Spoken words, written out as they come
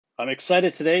I'm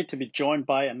excited today to be joined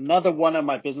by another one of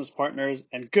my business partners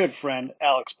and good friend,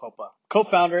 Alex Popa,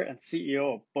 co-founder and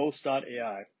CEO of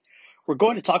Boast.ai. We're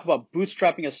going to talk about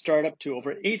bootstrapping a startup to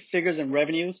over 8 figures in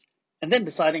revenues and then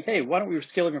deciding, hey, why don't we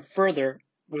scale even further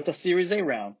with a Series A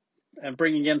round and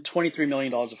bringing in $23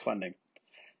 million of funding.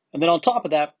 And then on top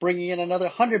of that, bringing in another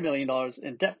 $100 million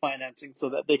in debt financing so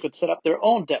that they could set up their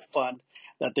own debt fund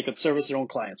that they could service their own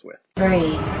clients with. 3,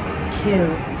 2,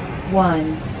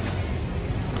 1.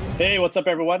 Hey, what's up,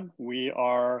 everyone? We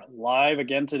are live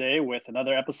again today with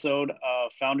another episode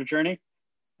of Founder Journey.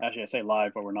 Actually, I say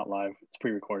live, but we're not live. It's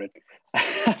pre-recorded.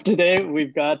 Today,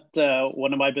 we've got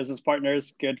one of my business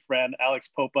partners, good friend, Alex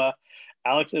Popa.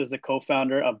 Alex is the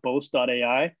co-founder of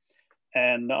Boast.ai,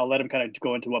 and I'll let him kind of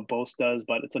go into what Boast does,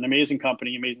 but it's an amazing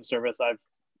company, amazing service. I've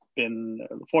been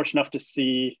fortunate enough to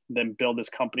see them build this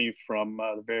company from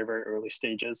the very, very early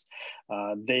stages.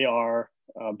 They are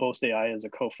Boast.ai is a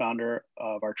co-founder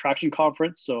of our Traction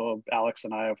Conference. So Alex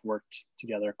and I have worked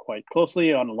together quite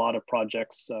closely on a lot of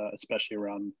projects, especially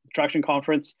around the Traction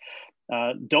Conference.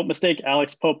 Don't mistake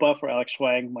Alex Popa for Alex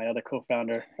Schwang, my other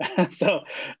co-founder. So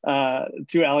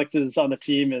two Alexes on the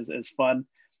team is fun,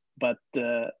 but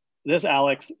this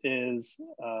Alex is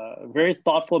very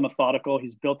thoughtful and methodical.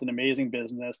 He's built an amazing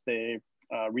business. They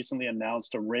recently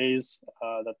announced a raise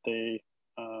that they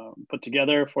put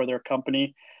together for their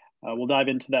company. We'll dive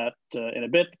into that in a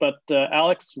bit. But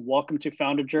Alex, welcome to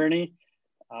Founder Journey.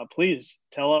 Please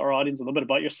tell our audience a little bit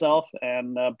about yourself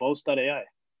and Boast.ai.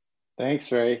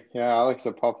 Thanks, Ray. Yeah, Alex,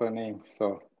 a popular name,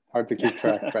 so hard to keep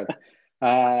track. But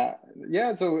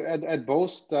yeah, so at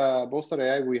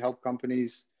Boast.ai, we help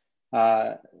companies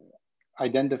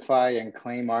identify and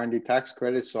claim R&D tax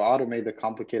credits, so automate the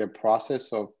complicated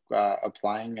process of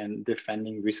applying and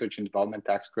defending research and development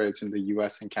tax credits in the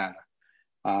U.S. and Canada.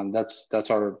 That's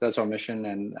our mission,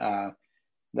 and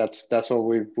that's what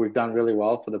we've done really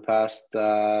well for the past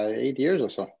 8 years or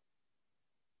so.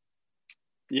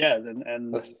 Yeah,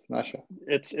 and that's not sure.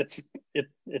 It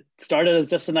started as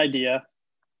just an idea.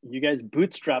 You guys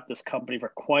bootstrapped this company for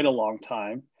quite a long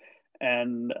time.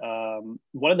 And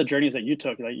one of the journeys that you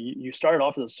took, like you started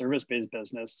off as a service-based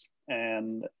business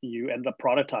and you ended up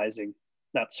productizing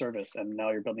that service, and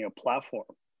now you're building a platform.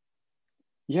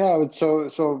 Yeah, so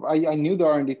I knew the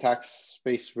R&D tax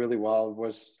space really well,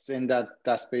 was in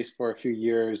that space for a few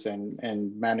years and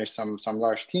managed some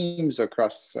large teams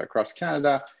across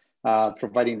Canada,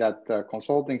 providing that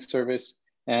consulting service.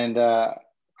 And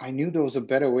I knew there was a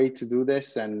better way to do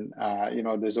this, and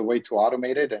there's a way to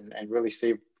automate it and really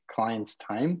save clients'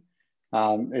 time.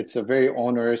 It's a very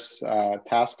onerous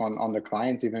task on the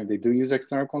clients, even if they do use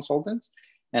external consultants.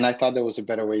 And I thought there was a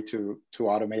better way to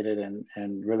automate it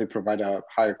and really provide a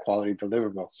higher quality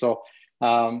deliverable. So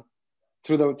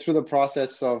through the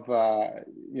process of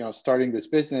starting this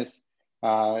business,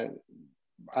 Lloyd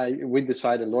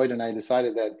and I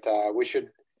decided that we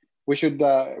should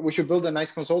build a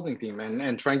nice consulting team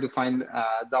and trying to find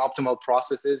the optimal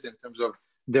processes in terms of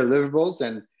deliverables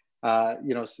and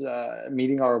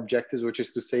meeting our objectives, which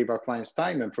is to save our clients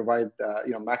time and provide,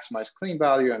 maximize claim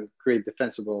value and create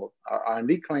defensible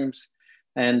R&D claims.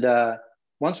 And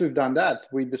once we've done that,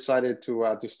 we decided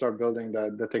to start building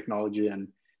the technology and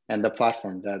the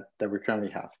platform that we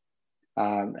currently have.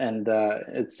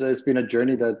 It's been a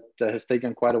journey that has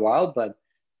taken quite a while, but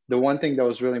the one thing that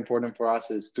was really important for us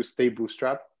is to stay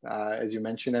bootstrapped, as you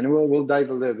mentioned, and we'll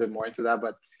dive a little bit more into that,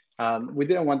 but we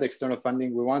didn't want the external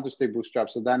funding. We wanted to stay bootstrapped.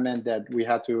 So that meant that we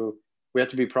had to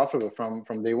be profitable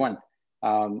from day one.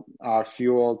 Our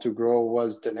fuel to grow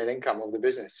was the net income of the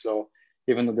business. So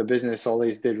even though the business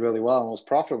always did really well and was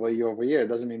profitable year over year, it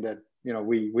doesn't mean that,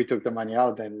 we took the money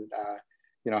out and,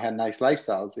 had nice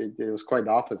lifestyles. It was quite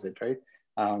the opposite, right?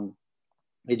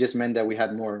 It just meant that we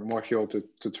had more fuel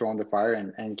to throw on the fire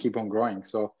and keep on growing.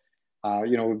 So,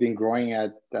 we've been growing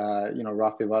at,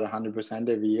 roughly about 100%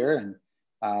 every year. And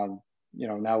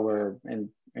now we're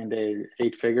in the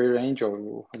 8-figure range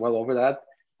or well over that,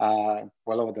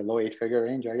 well over the low 8-figure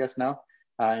range, I guess now,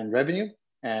 in revenue.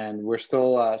 And we're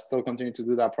still continuing to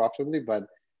do that profitably. But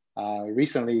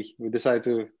recently we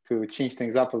decided to change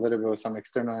things up a little bit with some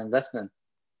external investment.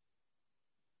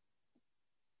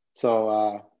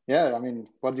 So yeah, I mean,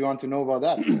 what do you want to know about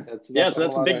that? That's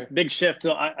a big shift.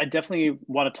 So I definitely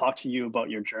want to talk to you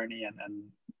about your journey and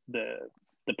the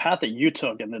path that you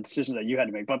took and the decisions that you had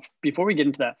to make. But before we get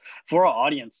into that, for our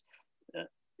audience,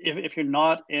 if you're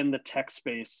not in the tech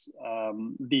space,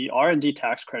 the R&D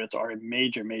tax credits are a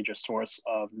major source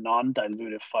of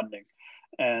non-dilutive funding.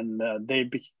 And they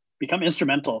become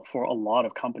instrumental for a lot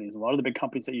of companies. A lot of the big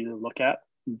companies that you look at,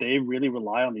 they really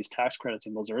rely on these tax credits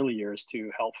in those early years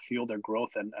to help fuel their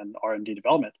growth and R&D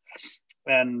development.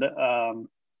 And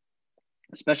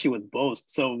especially with Boast.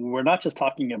 So we're not just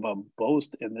talking about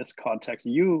Boast in this context.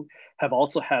 You have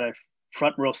also had a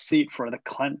front row seat for the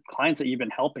clients that you've been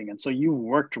helping. And so you've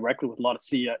worked directly with a lot of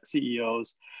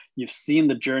CEOs. You've seen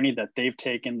the journey that they've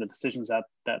taken, the decisions that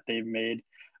they've made.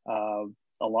 A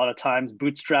lot of times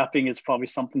bootstrapping is probably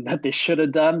something that they should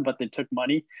have done, but they took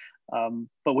money.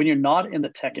 But when you're not in the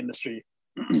tech industry,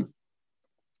 you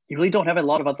really don't have a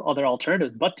lot of other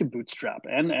alternatives but to bootstrap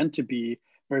and to be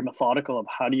very methodical of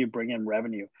how do you bring in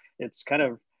revenue. It's kind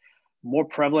of more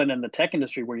prevalent in the tech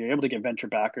industry where you're able to get venture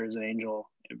backers and angel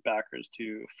backers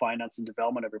to finance the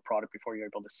development of your product before you're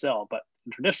able to sell. But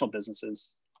in traditional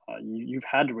businesses, you've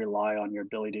had to rely on your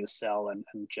ability to sell and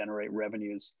generate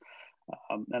revenues.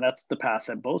 And that's the path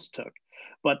that Boast took.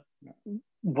 But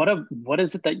what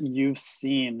is it that you've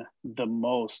seen the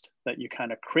most that you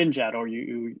kind of cringe at, or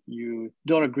you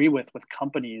don't agree with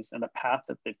companies and the path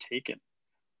that they've taken?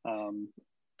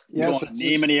 You don't want to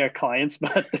name any of your clients,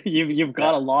 but you've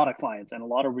got a lot of clients and a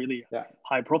lot of really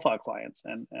high profile clients.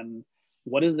 And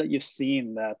what is that you've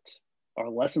seen that are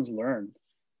lessons learned?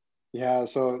 Yeah,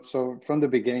 so from the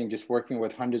beginning, just working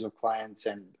with hundreds of clients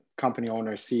and company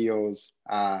owners, CEOs,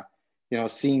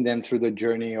 seeing them through the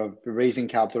journey of raising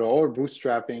capital or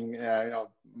bootstrapping,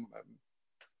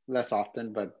 less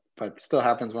often, but still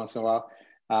happens once in a while.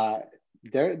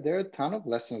 There are a ton of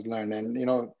lessons learned, and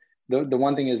the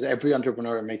one thing is every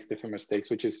entrepreneur makes different mistakes,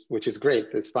 which is great.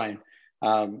 It's fine.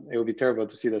 It would be terrible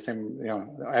to see the same,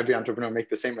 every entrepreneur make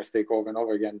the same mistake over and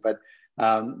over again. But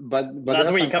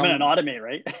that's where you come in and automate,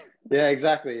 right? Yeah,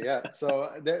 exactly. Yeah.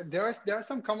 So there are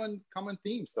some common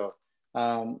themes though.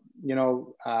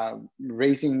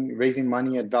 Raising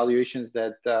money at valuations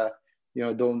that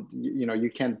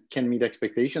you can meet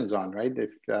expectations on, right?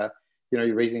 If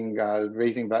you're raising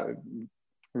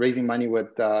money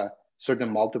with certain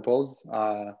multiples,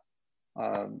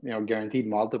 guaranteed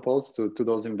multiples to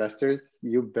those investors,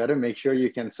 you better make sure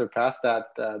you can surpass that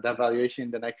valuation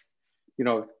in the next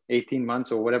 18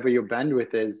 months or whatever your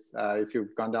bandwidth is, if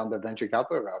you've gone down the venture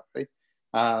capital route, right?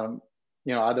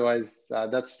 Otherwise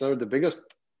that's sort of the biggest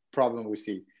problem we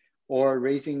see. Or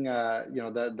raising,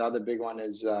 the other big one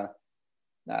is,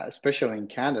 especially in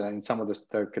Canada and some of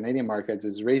the Canadian markets,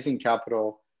 is raising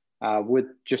capital with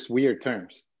just weird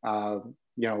terms,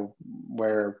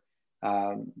 where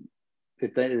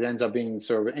it ends up being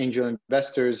sort of angel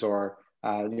investors or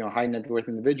high net worth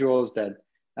individuals that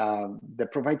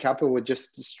provide capital with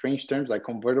just strange terms like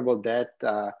convertible debt,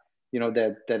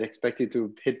 that expect you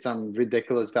to hit some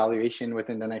ridiculous valuation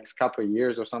within the next couple of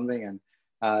years or something, and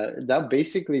that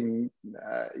basically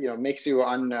makes you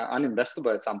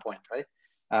uninvestable at some point, right?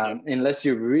 Unless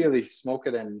you really smoke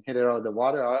it and hit it out of the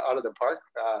water, out of the park,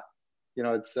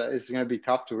 it's going to be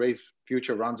tough to raise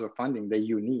future rounds of funding that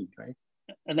you need, right?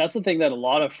 And that's the thing that a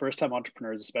lot of first-time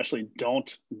entrepreneurs especially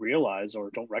don't realize or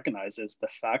don't recognize, is the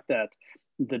fact that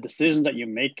the decisions that you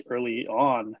make early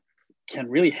on can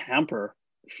really hamper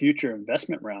future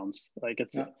investment rounds. Like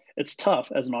it's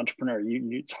tough as an entrepreneur.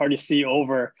 It's hard to see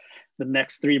over the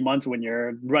next 3 months when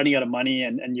you're running out of money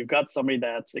and you've got somebody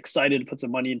that's excited to put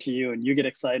some money into you and you get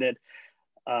excited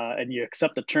and you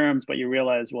accept the terms, but you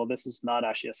realize, well, this is not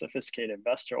actually a sophisticated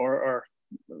investor, or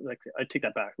like, I take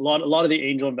that back. A lot of the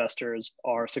angel investors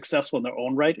are successful in their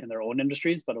own right, in their own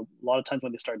industries, but a lot of times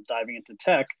when they start diving into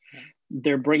tech,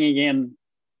 they're bringing in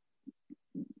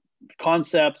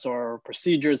concepts or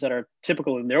procedures that are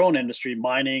typical in their own industry,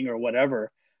 mining or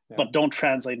whatever, but don't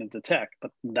translate into tech.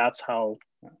 But that's how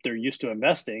they're used to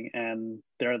investing, and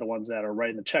they're the ones that are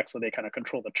writing the check, so they kind of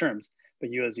control the terms.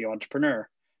 But you as the entrepreneur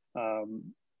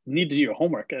need to do your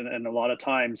homework, and a lot of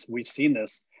times we've seen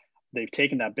this. They've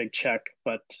taken that big check,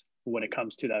 but when it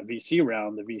comes to that VC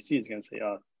round, the VC is going to say,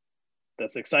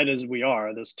 as excited as we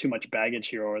are, there's too much baggage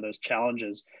here, or there's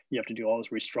challenges. You have to do all this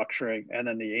restructuring. And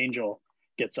then the angel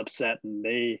gets upset and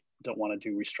they don't want to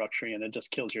do restructuring, and it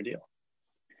just kills your deal.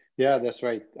 Yeah, that's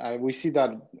right. We see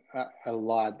that a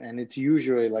lot. And it's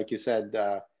usually, like you said,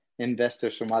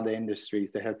 investors from other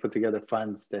industries that have put together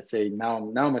funds that say,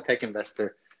 now I'm a tech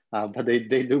investor. But they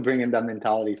do bring in that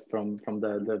mentality from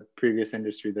the previous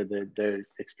industry that they're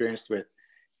experienced with.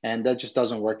 And that just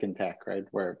doesn't work in tech, right?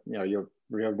 Where, your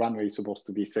run rate is supposed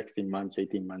to be 16 months,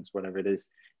 18 months, whatever it is,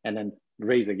 and then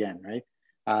raise again, right?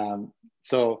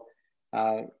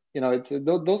 It's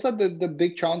those are the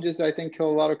big challenges that I think kill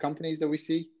a lot of companies that we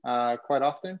see quite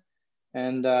often.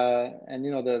 And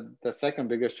the second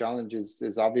biggest challenge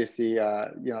is obviously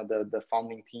the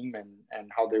founding team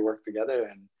and how they work together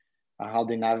and how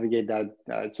they navigate that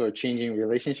sort of changing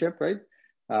relationship, right?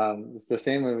 It's the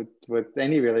same with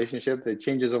any relationship. It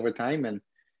changes over time, and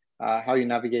how you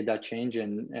navigate that change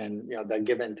and that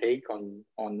give and take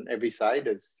on every side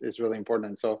is really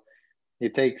important. So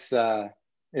it takes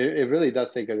it really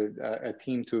does take a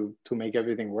team to make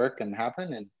everything work and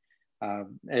happen.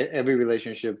 And every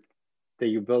relationship that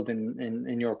you build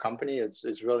in your company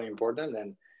is really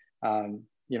important. And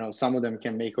some of them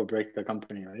can make or break the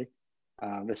company, right?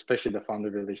 Especially the founder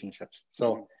relationships.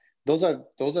 So those are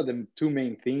the two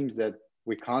main themes that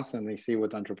we constantly see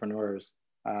with entrepreneurs,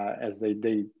 as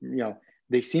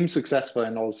they seem successful,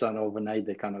 and all of a sudden overnight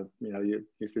they kind of you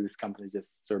see this company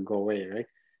just sort of go away, right?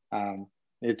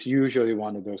 It's usually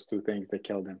one of those two things that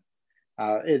kill them.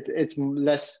 It's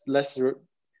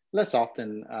less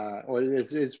often, or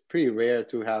it's pretty rare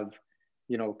to have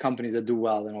companies that do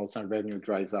well and all of a sudden revenue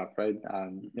dries up, right?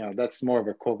 That's more of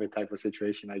a COVID type of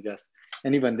situation, I guess.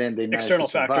 And even then, they manage external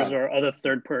to survive. factors or other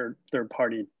third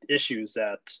party issues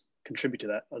that contribute to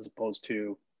that, as opposed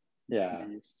to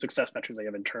the success metrics they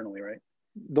have internally, right?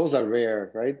 Those are rare,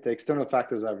 right? The external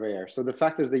factors are rare. So the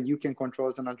factors that you can control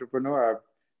as an entrepreneur are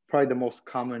probably the most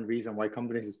common reason why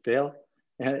companies fail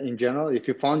in general. If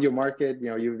you found your market,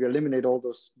 you eliminate all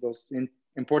those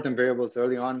important variables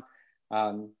early on,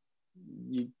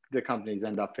 the companies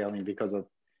end up failing because of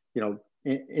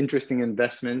interesting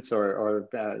investments or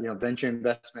venture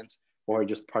investments, or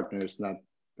just partners not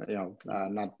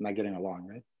getting along,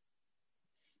 right?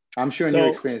 I'm sure in your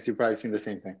experience you've probably seen the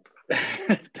same thing.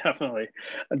 Definitely.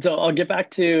 And so I'll get back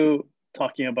to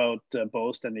talking about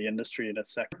Boast and the industry in a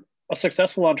second. A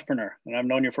successful entrepreneur, and I've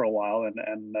known you for a while,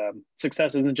 and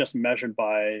success isn't just measured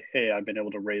by, hey, I've been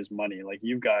able to raise money. Like,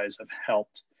 you guys have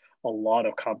helped a lot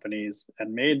of companies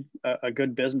and made a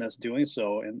good business doing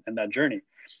so in that journey.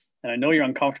 And I know you're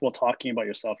uncomfortable talking about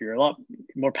yourself. You're a lot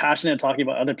more passionate talking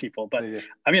about other people, but I'm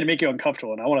going to make you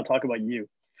uncomfortable, and I want to talk about you.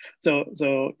 So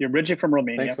you're originally from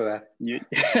Romania. Thanks for that.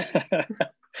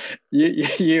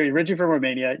 You're originally from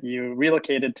Romania. You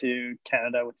relocated to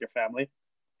Canada with your family.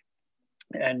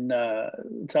 And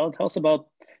tell us about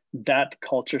that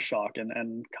culture shock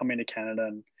and coming to Canada.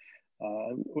 And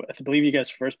I believe you guys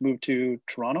first moved to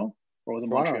Toronto, or was it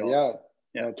Montreal?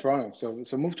 Yeah, Toronto.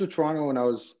 So moved to Toronto when I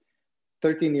was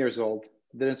 13 years old.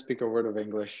 Didn't speak a word of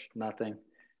English, nothing.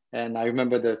 And I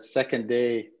remember the second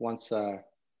day in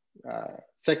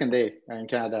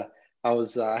Canada,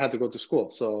 I had to go to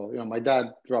school. So my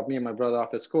dad dropped me and my brother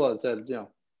off at school and said,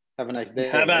 have a nice day.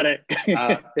 Have at it.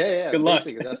 Good luck.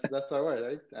 That's how it was,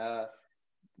 right?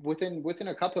 Within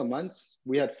a couple of months,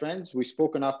 we had friends. We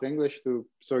spoke enough English to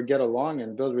sort of get along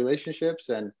and build relationships,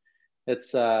 and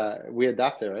it's we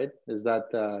adapted, right? Is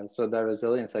that so that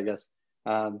resilience, I guess,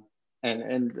 and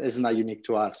it's not unique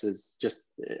to us. It's just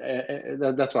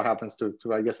that's what happens to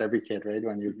I guess every kid, right?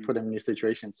 When you put in new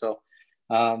situations. So,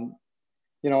 and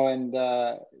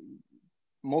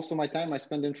most of my time I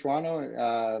spent in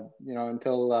Toronto,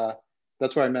 until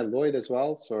that's where I met Lloyd as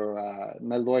well. So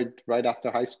met Lloyd right after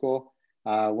high school,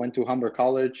 went to Humber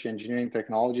College engineering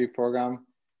technology program.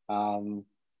 And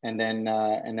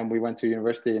then we went to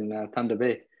university in Thunder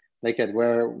Bay, Lakehead,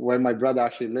 where my brother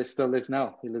actually still lives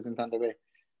now. He lives in Thunder Bay.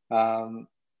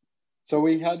 So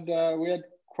we had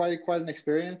quite an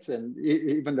experience, and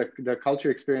even the culture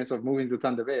experience of moving to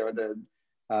Thunder Bay, or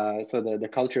the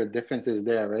culture difference is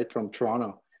there, right, from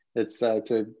Toronto. It's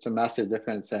a massive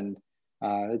difference, and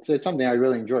it's something I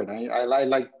really enjoyed. I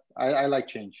like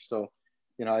change. So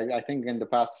I think in the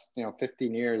past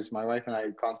 15 years, my wife and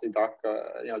I constantly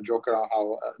joke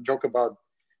about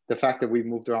the fact that we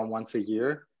moved around once a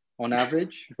year on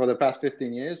average for the past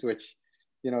 15 years, which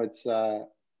it's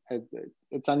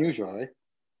unusual, right?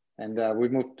 And we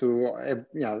moved to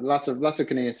lots of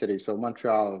Canadian cities, so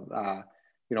Montreal,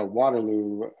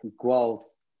 Waterloo, Guelph,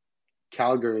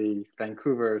 Calgary,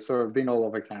 Vancouver, sort of been all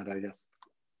over Canada, I guess.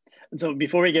 And so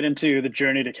before we get into the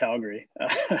journey to Calgary,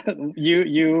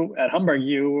 you at Humber,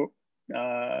 you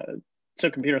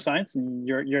took computer science, and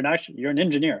you're an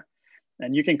engineer,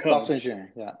 and you can code. Software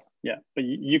engineering, yeah. Yeah, but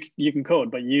you can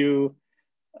code, but you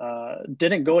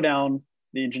didn't go down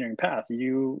the engineering path.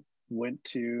 You went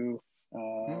to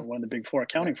one of the big four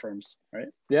accounting firms, right?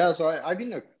 Yeah, so I've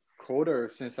been a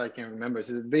coder since I can remember.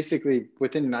 So basically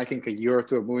within, I think, a year or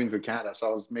two of moving to Canada. So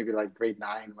I was maybe like grade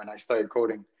 9 when I started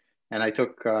coding. And I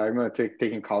remember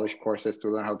taking college courses to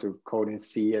learn how to code in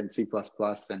C and C++.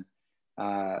 And,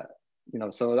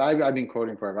 so I've been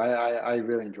coding forever. I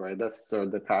really enjoy it. That's sort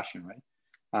of the passion, right?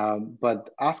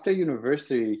 But after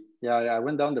university, I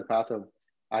went down the path of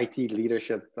IT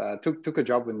leadership, took a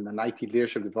job in an IT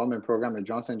leadership development program at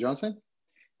Johnson & Johnson.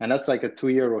 And that's like a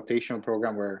 2-year rotational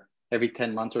program where every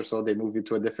 10 months or so, they move you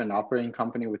to a different operating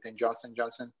company within Johnson &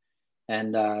 Johnson.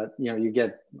 and you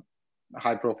get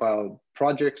high profile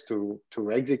projects to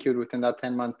execute within that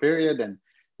 10-month period, and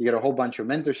you get a whole bunch of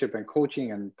mentorship and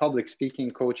coaching and public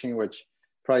speaking coaching, which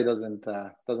probably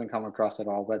doesn't come across at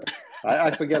all, but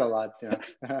I forget a lot,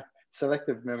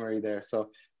 selective memory there. So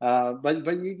but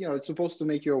it's supposed to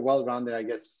make you a well-rounded, I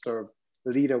guess, sort of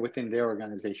leader within their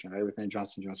organization, right, within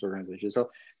Johnson & Johnson organization. So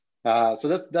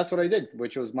that's what I did,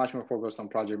 which was much more focused on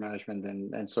project management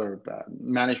and sort of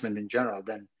management in general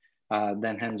than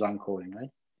hands-on coding,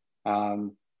 right?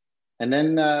 And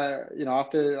then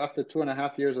after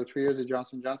 2.5 years or 3 years at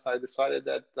Johnson & Johnson, I decided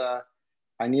that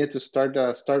I needed to start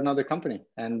another company,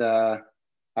 and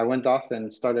I went off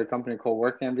and started a company called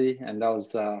WorkEnvy, and that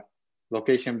was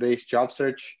location-based job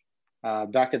search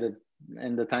back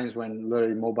in the times when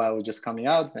literally mobile was just coming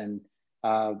out, and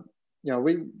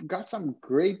we got some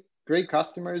great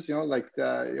customers. It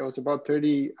was about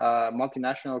 30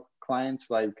 multinational clients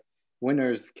like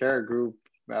Winners, Care Group,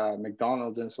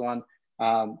 McDonald's, and so on.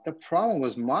 The problem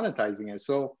was monetizing it.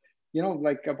 So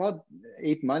about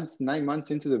 9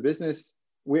 months into the business,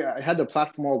 I had the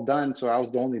platform all done, so I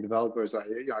was the only developer. So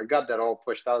I got that all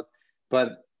pushed out,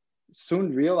 but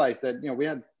soon realized that we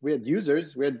had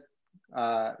users, we had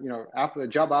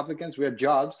job applicants, we had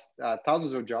jobs,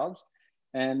 thousands of jobs,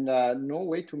 and no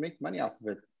way to make money off of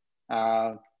it.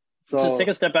 So just take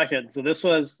a step back here. So this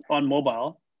was on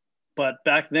mobile, but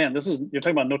back then, you're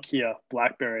talking about Nokia,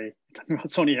 BlackBerry, you're talking about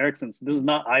Sony Ericsson. This is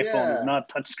not iPhone. Yeah. It's not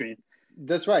touchscreen.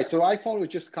 That's right. So iPhone was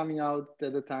just coming out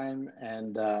at the time,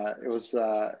 and it was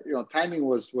timing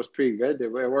was pretty good.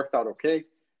 It worked out okay.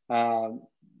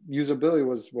 Usability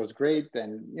was great,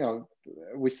 and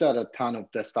we still had a ton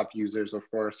of desktop users, of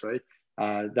course, right?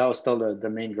 That was still the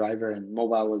main driver, and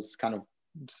mobile was kind of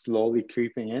slowly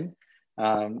creeping in.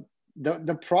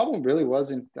 The problem really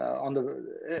wasn't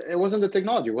it wasn't the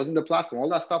technology, it wasn't the platform. All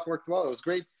that stuff worked well. It was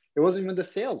great. It wasn't even the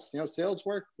sales. Sales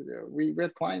worked. We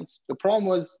had clients. The problem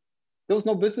was there was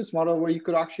no business model where you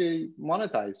could actually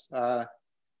monetize.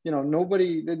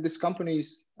 These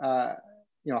companies,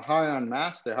 hire en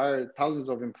masse. They hire thousands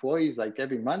of employees like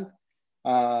every month,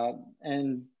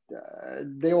 and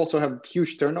they also have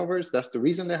huge turnovers. That's the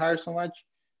reason they hire so much,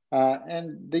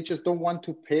 and they just don't want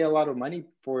to pay a lot of money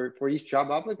for each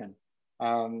job applicant.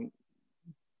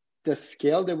 The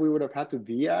scale that we would have had to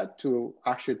be at to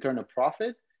actually turn a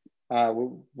profit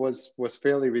was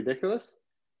fairly ridiculous.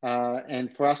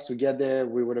 And for us to get there,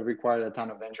 we would have required a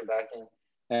ton of venture backing.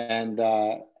 And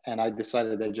I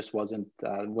decided that it just wasn't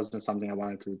something I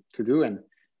wanted to do. And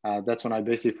that's when I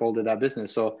basically folded that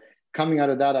business. So coming out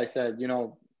of that, I said,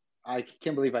 I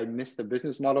can't believe I missed the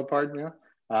business model part,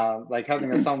 like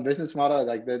having a sound business model,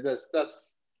 like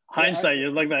that's hindsight.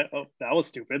 You're like that. Oh, that was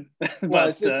stupid. but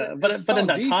but in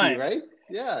that easy, time, right?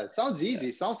 Yeah, it sounds easy.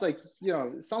 It sounds like,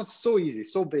 it sounds so easy,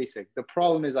 so basic. The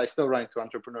problem is I still run into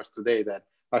entrepreneurs today that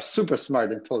are super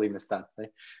smart and totally missed that,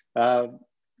 right?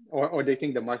 Or they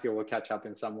think the market will catch up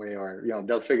in some way, or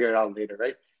they'll figure it out later,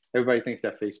 right? Everybody thinks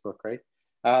they're Facebook, right?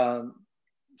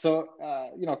 So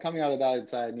coming out of that, I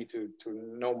decided I need to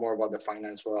know more about the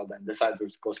finance world, and decided to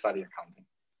go study accounting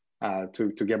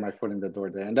to get my foot in the door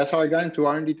there. And that's how I got into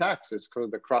R&D tax. It's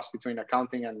called the cross between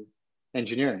accounting and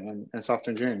engineering and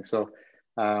software engineering. So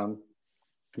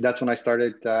that's when I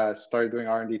started doing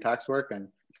R&D tax work, and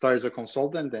started as a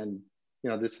consultant. And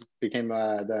this became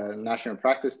the national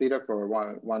practice leader for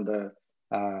one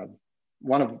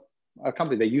of a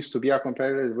company that used to be our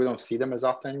competitor. We don't see them as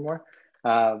often anymore.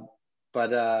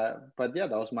 But yeah,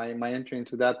 that was my entry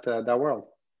into that world.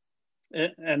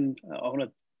 And I want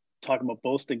to talk about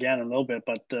Boast again in a little bit,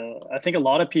 but I think a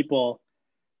lot of people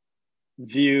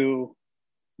view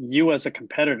you as a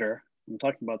competitor. I'm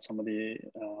talking about some of the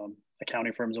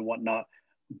accounting firms and whatnot,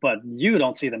 but you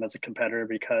don't see them as a competitor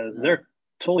because they're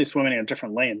totally swimming in a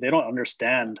different lane. They don't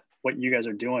understand what you guys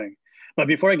are doing. But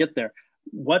before I get there,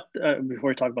 before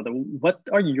we talk about that, what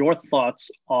are your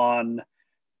thoughts on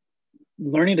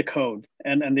learning to code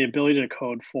and the ability to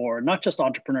code for not just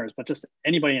entrepreneurs, but just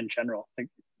anybody in general? Like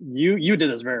you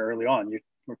did this very early on. You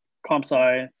were comp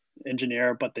sci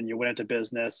engineer, but then you went into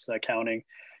business accounting.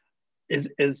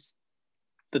 Is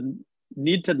the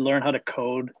need to learn how to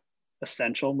code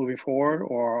essential moving forward,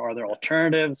 or are there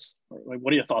alternatives? Like,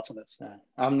 what are your thoughts on this?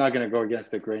 I'm not going to go against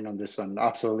the grain on this one.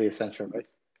 Absolutely essential, right?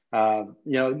 And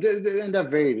there are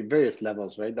various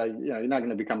levels, right? Like, you're not going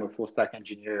to become a full stack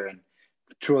engineer and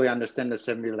truly understand the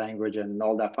assembly language and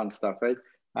all that fun stuff, right?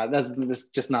 That's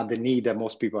just not the need that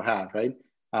most people have, right?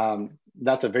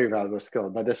 That's a very valuable skill,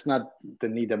 but that's not the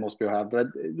need that most people have. But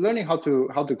learning how to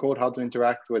code, how to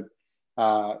interact with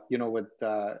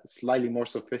slightly more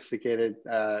sophisticated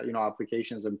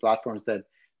applications and platforms that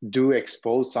do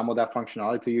expose some of that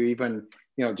functionality to you, even,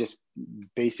 just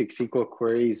basic SQL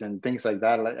queries and things like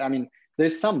that. Like, I mean,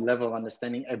 there's some level of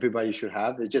understanding everybody should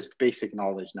have. It's just basic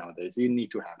knowledge nowadays. You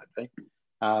need to have it, right?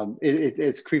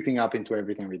 It's creeping up into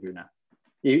everything we do now.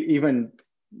 Even,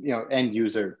 end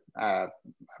user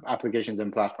applications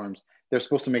and platforms, they're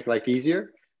supposed to make life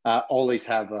easier. Always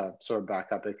have a sort of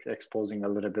backup exposing a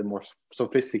little bit more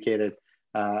sophisticated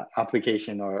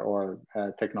application or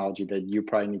technology that you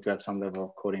probably need to have some level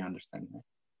of coding understanding.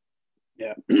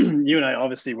 Yeah, you and I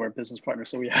obviously were business partners,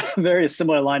 so we have a very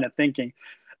similar line of thinking.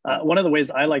 One of the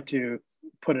ways I like to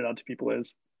put it out to people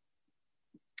is,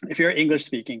 if you're English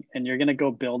speaking and you're going to go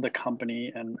build a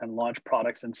company and launch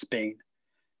products in Spain,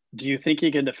 do you think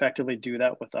you can effectively do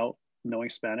that without knowing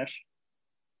Spanish?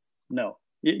 No.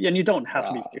 And you don't have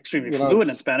to be extremely fluent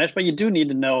in Spanish, but you do need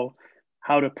to know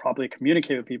how to properly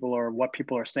communicate with people or what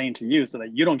people are saying to you so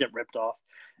that you don't get ripped off.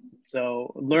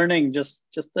 So learning just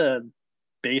the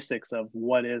basics of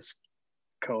what is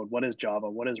code, what is Java,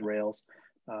 what is Rails.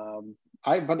 But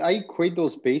I equate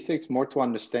those basics more to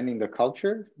understanding the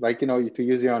culture. Like, to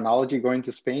use your analogy, going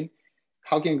to Spain,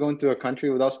 how can you go into a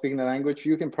country without speaking the language?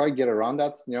 You can probably get around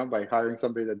that, by hiring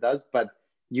somebody that does, but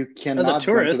you cannot. As a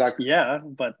tourist,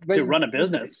 but to run a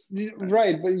business.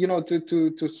 Right, but,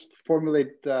 to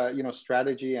formulate,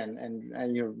 strategy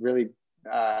and really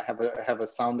have a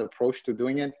sound approach to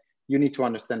doing it, you need to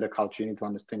understand the culture, you need to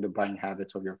understand the buying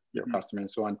habits of your customer and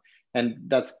so on. And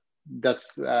that's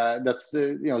it's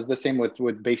the same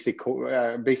with basic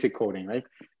coding, right?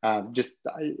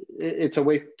 It's a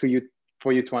way for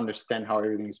you to understand how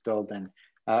everything's built, and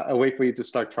a way for you to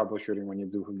start troubleshooting when you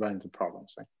do run into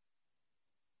problems, right?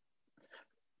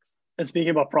 And speaking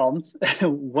about problems,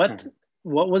 what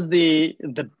was the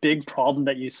big problem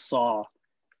that you saw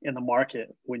in the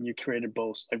market when you created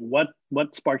Boast? Like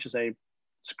what sparked you to say,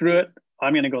 screw it,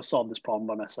 I'm going to go solve this problem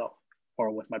by myself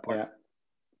or with my partner? Yeah.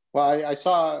 Well, I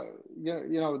saw,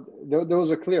 there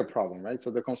was a clear problem, right?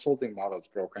 So the consulting model is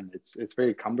broken. It's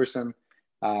very cumbersome,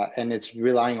 and it's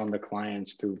relying on the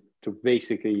clients to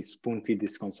basically spoon feed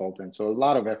this consultant. So a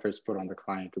lot of efforts put on the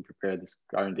client to prepare this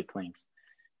R&D claims.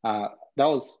 That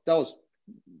was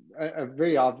a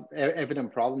very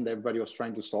evident problem that everybody was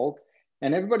trying to solve,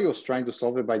 and everybody was trying to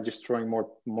solve it by just throwing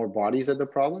more bodies at the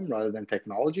problem rather than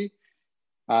technology.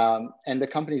 And the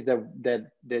companies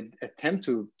that attempt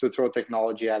to throw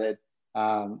technology at it,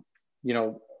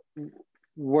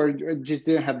 were just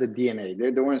didn't have the DNA.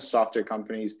 They weren't software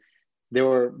companies. They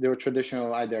were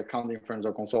traditional either accounting firms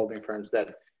or consulting firms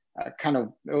that kind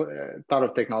of thought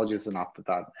of technology as an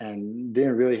afterthought and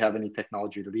didn't really have any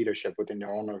technology leadership within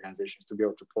their own organizations to be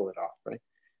able to pull it off, right?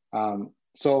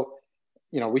 So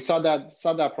we saw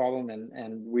that problem,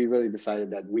 and we really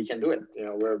decided that we can do it.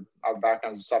 Our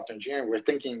background is software engineering. We're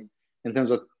thinking in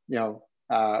terms of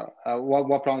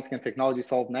what problems can technology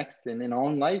solve next in our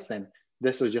own lives, and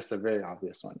this was just a very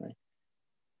obvious one, right?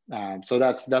 So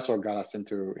that's what got us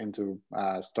into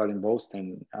starting Boast.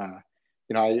 And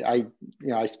I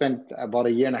spent about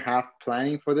 1.5 years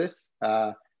planning for this.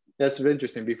 That's really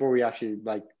interesting. Before we actually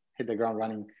hit the ground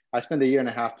running, I spent 1.5 years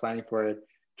planning for it,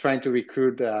 trying to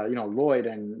recruit, Lloyd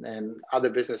and other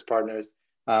business partners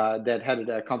that had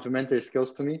complementary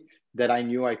skills to me that I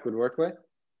knew I could work with.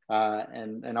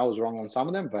 And I was wrong on some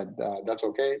of them, but that's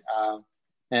okay. I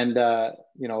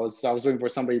was looking for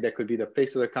somebody that could be the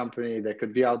face of the company, that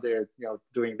could be out there,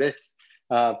 doing this,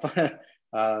 doing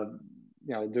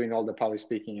all the public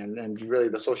speaking and really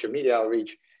the social media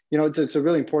outreach. It's a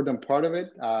really important part of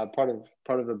it. Part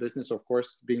of the business, of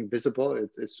course, being visible,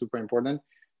 it's super important.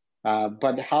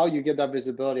 But how you get that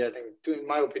visibility, I think, in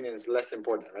my opinion, is less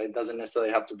important, right? It doesn't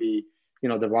necessarily have to be, the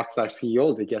rockstar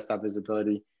CEO that gets that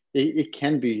visibility. It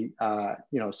can be,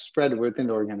 spread within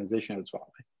the organization as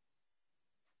well. Right?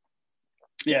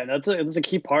 Yeah, that's a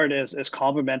key part is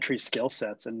complementary skill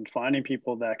sets and finding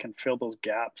people that can fill those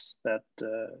gaps that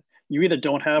you either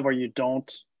don't have or you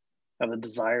don't have the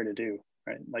desire to do,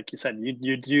 right? Like you said,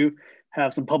 you do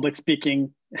have some public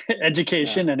speaking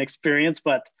education and experience,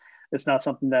 but it's not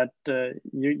something that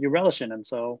you relish in. And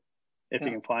so if you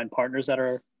can find partners that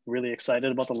are really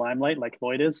excited about the limelight, like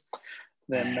Lloyd is,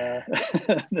 then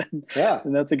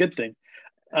that's a good thing.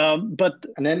 But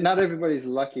and then not everybody's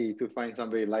lucky to find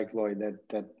somebody like Lloyd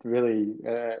that really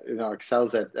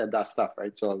excels at that stuff,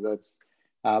 right? So that's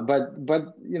but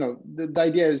the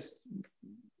idea is,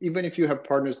 even if you have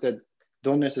partners that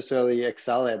don't necessarily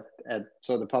excel at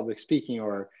sort of the public speaking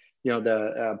or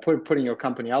putting your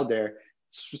company out there,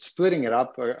 splitting it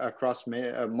up across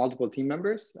multiple team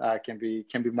members can be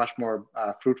much more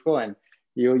fruitful, and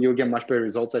you'll get much better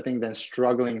results, I think, than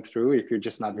struggling through if you're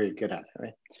just not very good at it,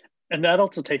 right? And that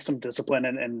also takes some discipline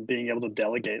and being able to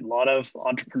delegate. A lot of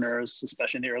entrepreneurs,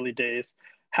 especially in the early days,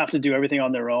 have to do everything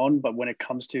on their own. But when it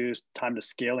comes to time to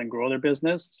scale and grow their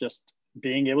business, just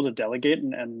being able to delegate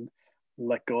and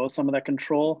let go of some of that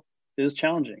control is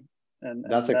challenging.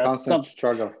 That's And a constant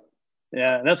struggle.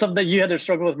 Yeah, that's something that you had to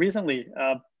struggle with recently.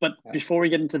 But before we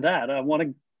get into that, I want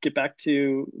to get back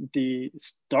to the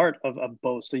start of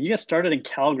Boast. So you guys started in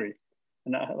Calgary,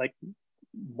 and like,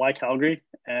 why Calgary?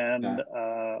 And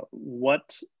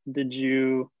what did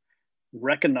you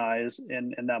recognize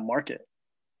in that market?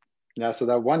 Yeah, so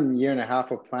that 1.5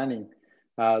 years of planning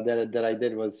that I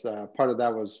did was part of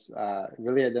that was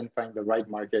really identifying the right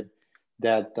market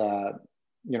that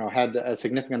had a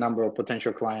significant number of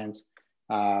potential clients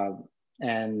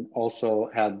and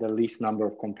also had the least number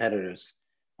of competitors,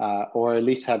 or at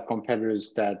least had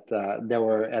competitors that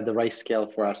were at the right scale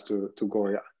for us to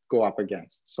go up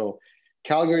against. So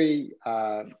Calgary,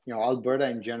 Alberta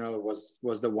in general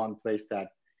was the one place that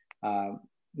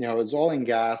it was oil and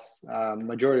gas,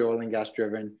 majority oil and gas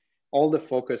driven. All the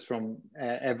focus from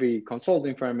every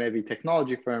consulting firm, every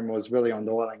technology firm was really on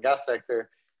the oil and gas sector,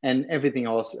 and everything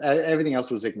else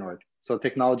was ignored. So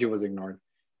technology was ignored,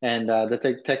 and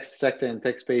the tech sector and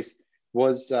tech space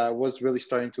was really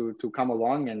starting to come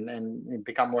along and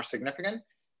become more significant.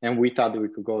 And we thought that we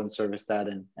could go and service that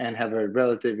and have a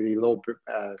relatively low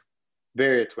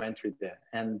barrier to entry there.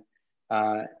 And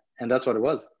that's what it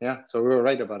was. Yeah. So we were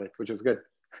right about it, which was good.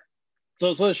 So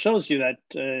it shows you that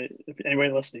if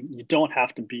anybody listening, you don't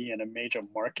have to be in a major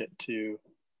market to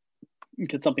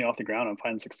get something off the ground and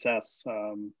find success.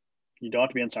 You don't have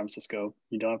to be in San Francisco.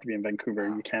 You don't have to be in Vancouver.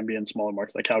 You can be in smaller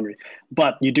markets like Calgary.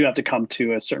 But you do have to come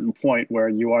to a certain point where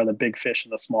you are the big fish in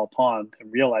the small pond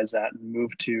and realize that and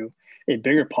move to a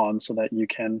bigger pond so that you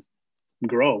can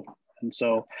grow. And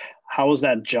so how was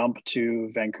that jump to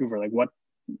Vancouver? Like what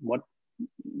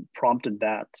prompted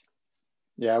that?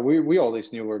 Yeah, we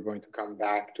always knew we were going to come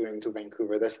back into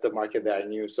Vancouver. That's the market that I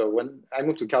knew. So when I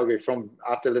moved to Calgary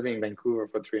after living in Vancouver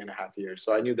for 3.5 years,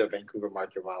 so I knew the Vancouver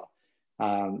market well.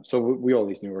 So we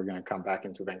always knew we were going to come back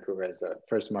into Vancouver as the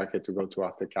first market to go to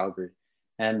after Calgary.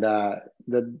 And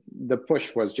the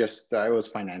push was just, it was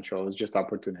financial. It was just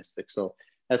opportunistic. So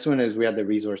as soon as we had the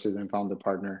resources and found a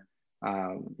partner,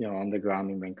 on the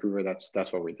ground in Vancouver,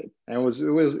 that's what we did. And it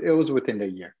was within the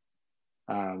year.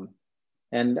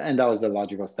 And that was the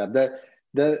logical step.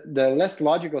 The less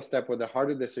logical step or the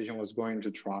harder decision was going to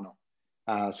Toronto.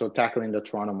 So tackling the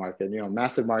Toronto market,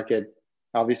 massive market,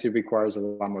 obviously requires a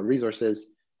lot more resources,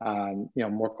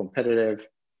 more competitive.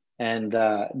 And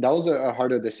that was a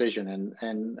harder decision.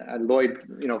 And Lloyd,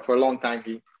 for a long time,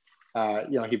 he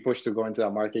pushed to go into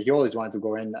that market. He always wanted to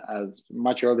go in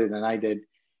much earlier than I did.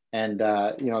 And,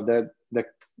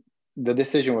 the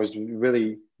decision was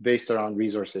really based around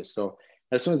resources. So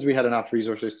as soon as we had enough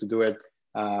resources to do it,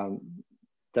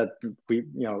 that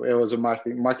it was a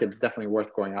market definitely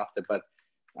worth going after, but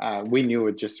we knew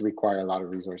it just required a lot of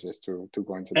resources to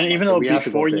go into that. And even though we had to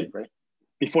go big, right?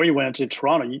 Before you went into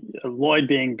Toronto, Lloyd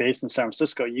being based in San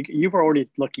Francisco, you were already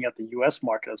looking at the US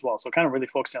market as well. So kind of really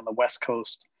focusing on the West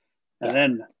Coast and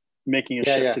then making a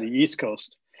shift to the East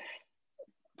Coast.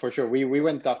 For sure. We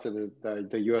went after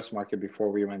the US market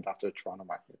before we went after the Toronto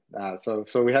market. So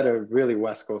we had a really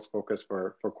West Coast focus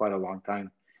for quite a long time.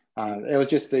 It was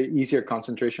just the easier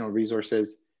concentration of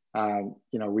resources.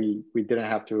 We didn't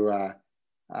have to,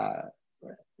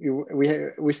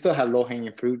 we still had low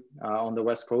hanging fruit on the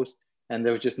West Coast, and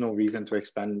there was just no reason to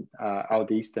expand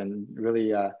out East and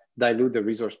really dilute the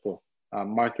resource pool,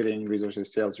 marketing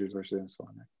resources, sales resources, and so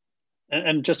on.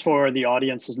 And just for the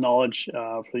audience's knowledge,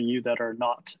 for you that are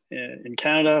not in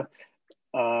Canada,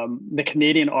 the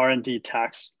Canadian R&D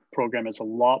tax program is a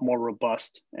lot more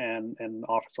robust and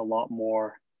offers a lot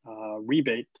more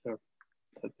rebate.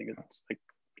 I think it's like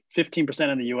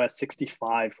 15% in the US,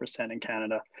 65% in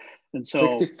Canada. And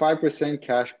so 65%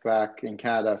 cash back in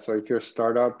Canada. So if you're a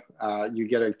startup, you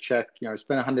get a check,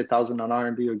 spend 100,000 on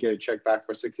R&D, you'll get a check back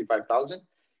for 65,000.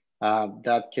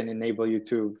 That can enable you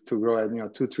to grow at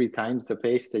 2-3 times the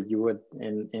pace that you would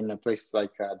in a place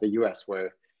like the US,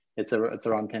 where it's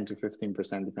around 10 to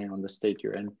 15% depending on the state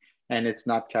you're in, and it's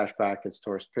not cash back; it's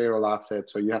towards payroll offset.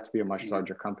 So you have to be a much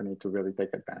larger company to really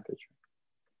take advantage.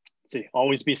 See,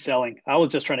 always be selling. I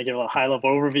was just trying to give a high level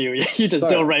overview. You just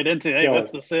dove right into, hey,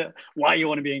 what's the why you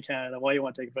want to be in Canada, why you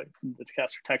want to take the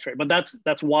tax rate. But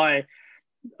that's why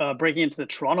breaking into the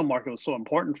Toronto market was so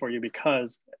important for you,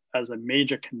 because as a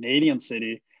major Canadian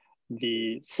city,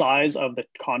 the size of the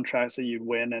contracts that you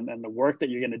win and the work that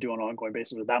you're going to do on an ongoing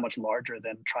basis are that much larger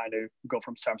than trying to go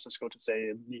from San Francisco to,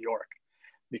 say, New York,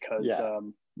 because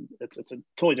it's a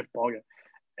totally different ballgame.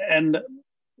 And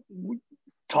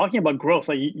talking about growth,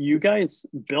 like you guys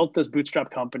built this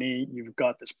bootstrap company, you've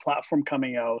got this platform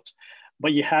coming out,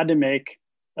 but you had to make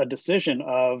a decision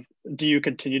of, do you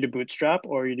continue to bootstrap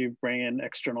or do you bring in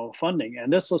external funding?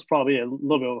 And this was probably a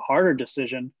little bit of a harder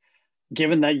decision,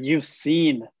 given that you've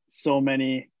seen so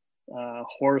many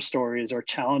horror stories or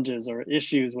challenges or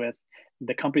issues with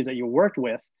the companies that you worked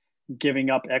with, giving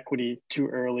up equity too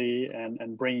early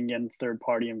and bringing in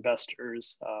third-party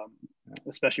investors,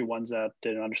 especially ones that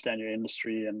didn't understand your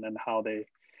industry and how they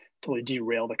totally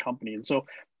derail the company. And so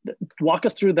walk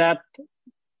us through that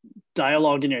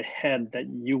dialogue in your head that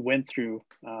you went through,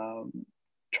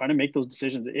 trying to make those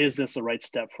decisions. Is this the right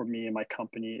step for me and my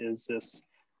company? Is this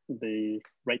the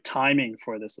right timing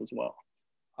for this as well?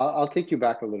 I'll take you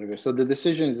back a little bit. So the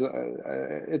decisions,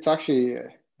 it's actually,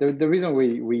 the reason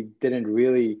we didn't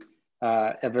really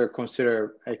ever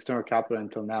consider external capital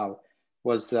until now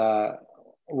was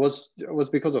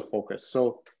because of focus.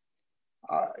 So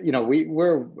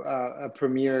we're a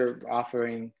premier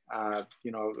offering,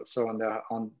 so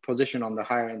on position on the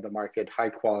higher end of the market, high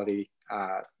quality,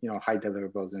 high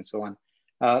deliverables and so on.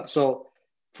 So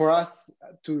for us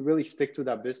to really stick to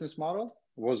that business model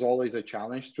was always a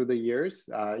challenge through the years.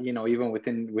 Even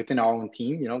within our own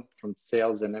team, from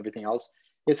sales and everything else,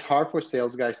 it's hard for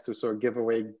sales guys to sort of give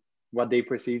away what they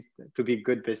perceive to be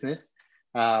good business,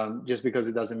 just because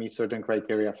it doesn't meet certain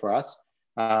criteria for us,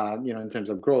 in terms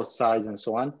of growth, size, and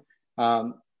so on.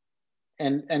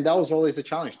 And that was always a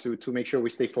challenge to make sure we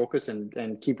stay focused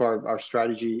and keep our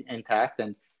strategy intact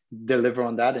and deliver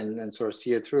on that and sort of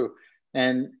see it through.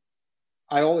 And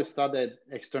I always thought that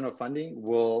external funding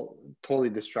will totally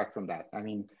distract from that. I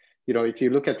mean, if you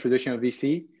look at traditional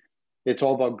VC, it's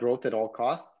all about growth at all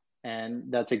costs. And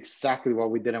that's exactly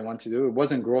what we didn't want to do. It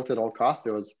wasn't growth at all costs.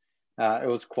 It was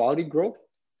quality growth.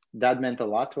 That meant a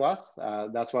lot to us.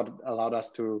 That's what allowed us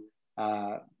to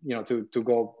go,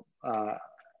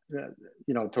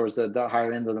 towards the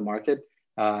higher end of the market,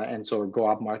 and so go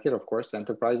up market, of course,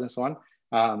 enterprise and so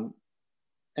on.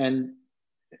 And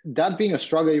that being a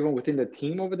struggle even within the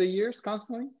team over the years,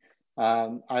 constantly,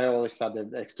 I always thought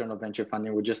that external venture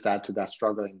funding would just add to that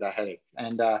struggle and that headache.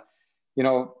 And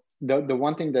the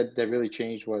one thing that really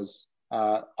changed was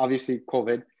obviously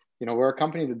COVID. We're a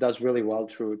company that does really well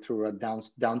through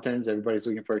downturns. Everybody's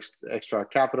looking for extra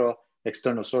capital,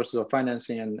 external sources of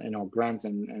financing, and grants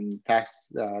and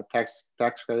tax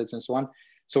credits and so on.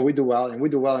 So we do well, and we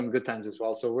do well in good times as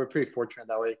well. So we're pretty fortunate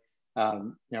that way.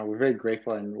 We're very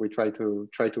grateful, and we try to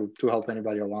help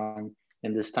anybody along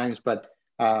in these times. But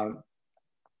that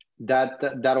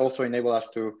also enabled us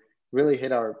to really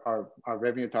hit our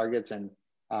revenue targets and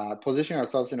position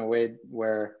ourselves in a way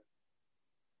where,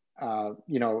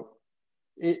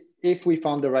 if we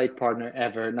found the right partner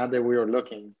ever, not that we were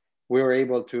looking, we were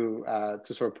able to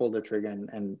sort of pull the trigger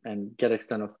and get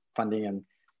external funding and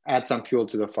add some fuel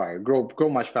to the fire, grow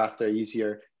much faster,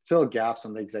 easier, fill gaps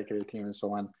on the executive team and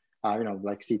so on,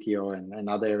 like CTO and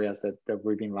other areas that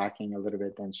we've been lacking a little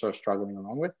bit and sort of struggling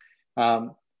along with.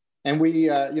 And we,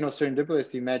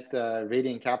 serendipitously met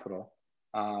Radiant Capital.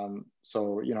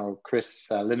 So, Chris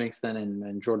Livingston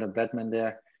and Jordan Bettman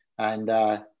there. And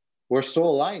we're so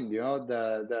aligned,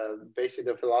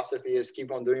 basically the philosophy is keep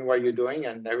on doing what you're doing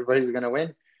and everybody's going to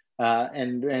win.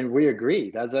 And we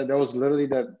agreed. That was literally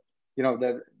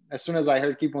as soon as I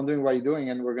heard keep on doing what you're doing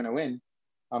and we're going to win,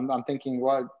 I'm thinking,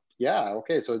 well, yeah,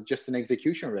 okay. So it's just an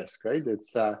execution risk, right?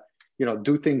 It's,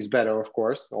 do things better, of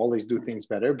course, always do things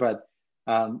better. But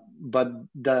the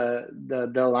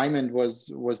alignment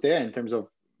was there in terms of,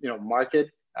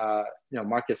 market,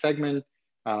 market segment,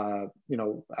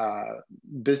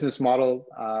 business model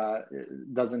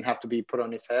doesn't have to be put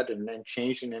on its head and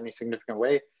changed in any significant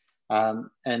way.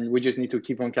 And we just need to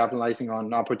keep on capitalizing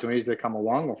on opportunities that come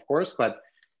along, of course, but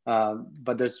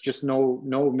there's just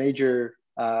no major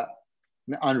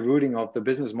unrooting of the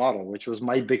business model, which was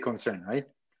my big concern, right?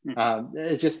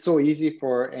 It's just so easy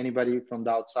for anybody from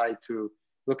the outside to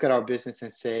look at our business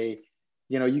and say,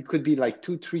 you could be like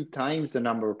 2-3 times the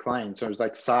number of clients, or it's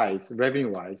like size,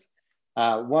 revenue wise.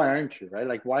 Why aren't you, right?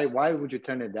 Like, why would you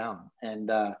turn it down? And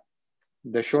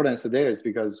the short answer there is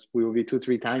because we will be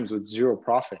 2-3 times with zero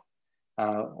profit,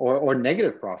 or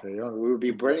negative profit. We will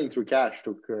be burning through cash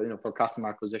for customer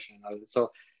acquisition.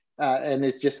 So, and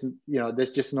it's just,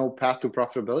 there's just no path to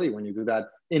profitability when you do that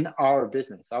in our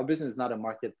business. Our business is not a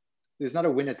market. It's not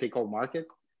a winner take all market.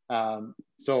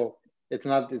 So it's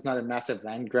not a massive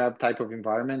land grab type of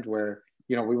environment where,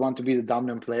 we want to be the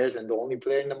dominant players and the only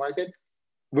player in the market.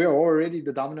 We're already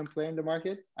the dominant player in the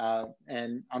market.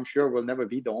 And I'm sure we'll never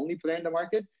be the only player in the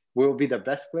market. We'll be the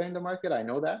best player in the market. I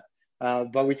know that.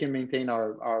 but we can maintain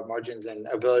our margins and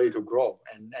ability to grow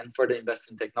and further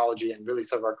invest in technology and really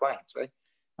serve our clients, right?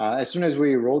 As soon as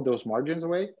we erode those margins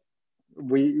away,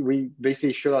 we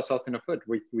basically shoot ourselves in the foot.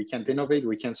 We can't innovate,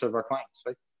 we can't serve our clients,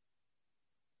 right?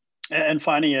 And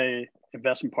finding a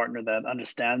investment partner that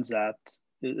understands that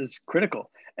is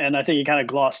critical. And I think you kind of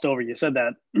glossed over, you said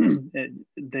that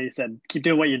they said, keep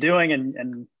doing what you're doing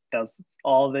and that's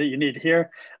all that you need to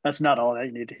hear. That's not all that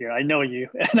you need to hear. I know you,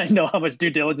 and I know how much due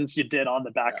diligence you did on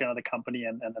the background of the company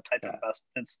and the type of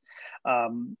investments.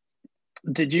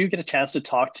 Did you get a chance to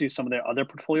talk to some of their other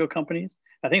portfolio companies?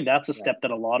 I think that's a step that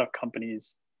a lot of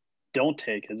companies don't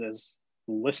take, is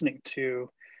listening to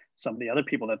some of the other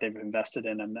people that they've invested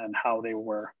in and how they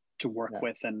were to work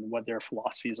with and what their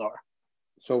philosophies are.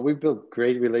 So we built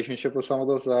great relationship with some of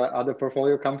those other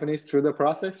portfolio companies through the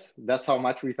process. That's how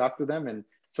much we talked to them. And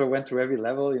so went through every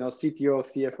level, CTO,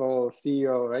 CFO,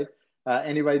 CEO, right?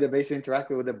 Anybody that basically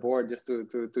interacted with the board just to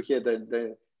hear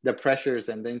the pressures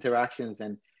and the interactions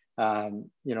and,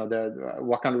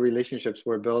 what kind of relationships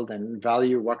were built and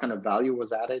value, what kind of value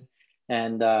was added.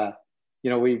 And,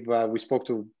 we spoke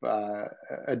to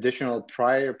additional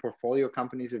prior portfolio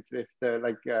companies if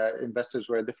the investors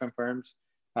were at different firms.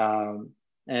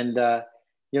 There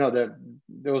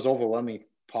was overwhelming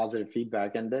positive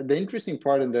feedback. And the interesting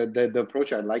part and the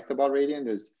approach I liked about Radiant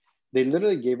is they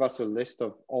literally gave us a list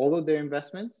of all of their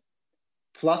investments,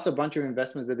 plus a bunch of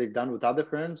investments that they've done with other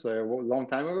firms a long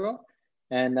time ago.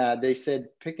 And they said,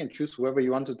 pick and choose whoever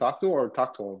you want to talk to or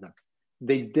talk to all of them.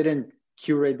 They didn't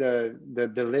curate the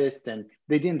list and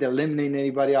they didn't eliminate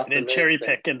anybody off the list. They didn't cherry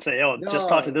pick and say, just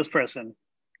talk to this person.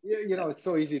 It's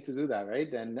so easy to do that,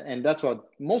 right? And that's what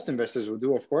most investors will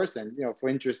do, of course. And, for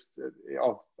interest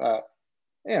of,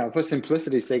 for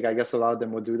simplicity's sake, I guess a lot of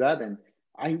them will do that. And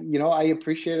I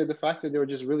appreciated the fact that they were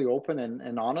just really open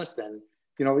and honest and,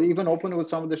 even open with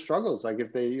some of the struggles. Like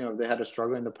if they, they had a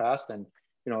struggle in the past and,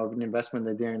 an investment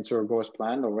that didn't sort of go as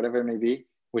planned or whatever it may be,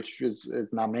 which is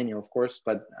not many, of course,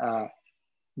 but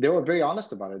they were very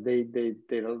honest about it. They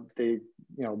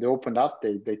opened up,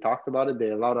 they talked about it. They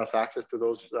allowed us access to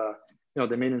those,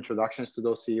 they made introductions to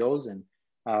those CEOs and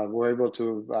were able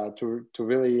to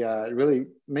really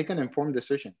make an informed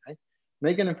decision, right?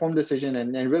 Make an informed decision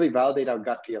and really validate our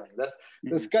gut feeling.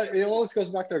 It always goes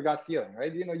back to our gut feeling,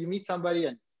 right? You meet somebody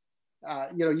and,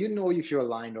 if you're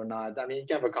aligned or not. I mean, you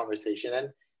can have a conversation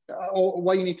and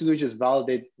what you need to do is just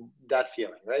validate that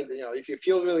feeling, right? If you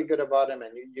feel really good about them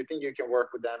and you think you can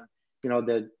work with them,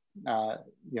 that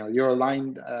you're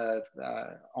aligned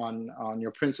on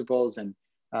your principles and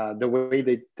the way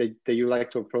that you like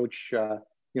to approach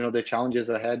the challenges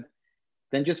ahead,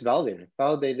 then just validate it.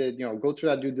 Go through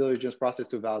that due diligence process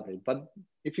to validate. But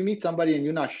if you meet somebody and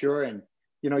you're not sure and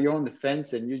you're on the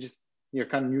fence and you're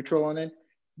kind of neutral on it,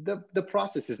 the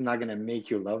process is not going to make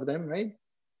you love them, right?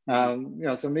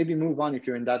 So maybe move on if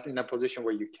you're in that position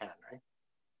where you can, right?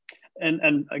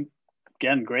 And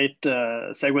again, great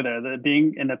segue there. That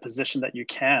being in a position that you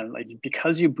can,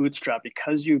 because you bootstrap,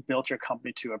 because you built your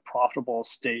company to a profitable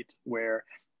state where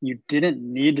you didn't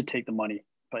need to take the money,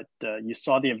 but you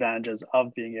saw the advantages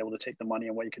of being able to take the money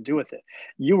and what you could do with it.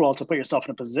 You will also put yourself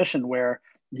in a position where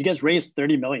you guys raised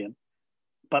 30 million,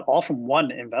 but all from one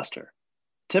investor.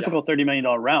 Typical $30 million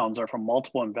rounds are from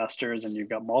multiple investors and you've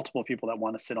got multiple people that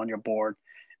want to sit on your board.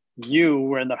 You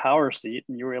were in the power seat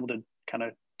and you were able to kind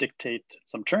of dictate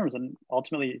some terms and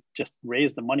ultimately just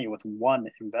raise the money with one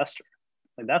investor.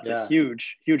 That's a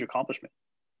huge, huge accomplishment.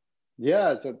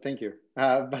 Yeah, so thank you.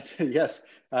 But yes,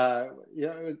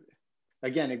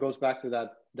 again, it goes back to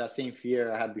that same fear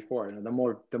I had before. The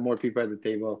more people at the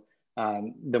table,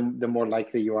 the more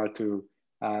likely you are to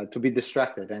be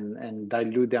distracted and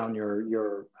dilute down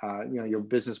your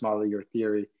business model, your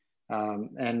theory,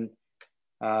 having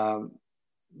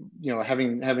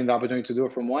the opportunity to do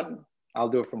it from one, I'll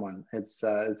do it from one. It's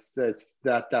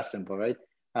that simple, right?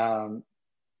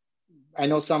 I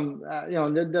know some,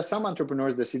 there's some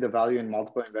entrepreneurs that see the value in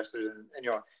multiple investors,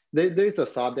 and there's a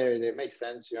thought there that makes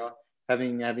sense.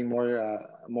 Having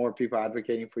more people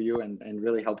advocating for you and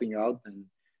really helping you out, and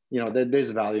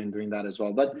there's value in doing that as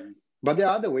well. But there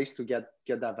are other ways to get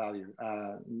that value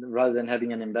rather than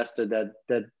having an investor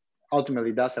that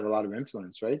ultimately does have a lot of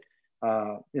influence, right?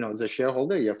 As a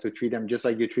shareholder, you have to treat them just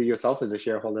like you treat yourself as a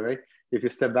shareholder, right? If you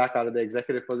step back out of the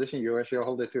executive position, you're a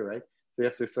shareholder too, right? So you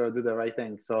have to sort of do the right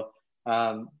thing. So,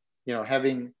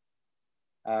 having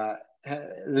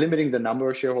limiting the number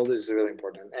of shareholders is really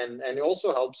important, and it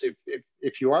also helps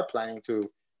if you are planning to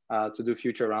do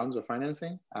future rounds of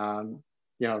financing.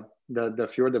 The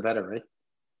fewer the better, right?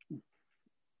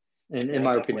 In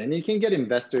my opinion, you can get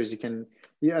investors. You can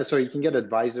Yeah, so you can get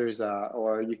advisors,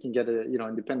 or you can get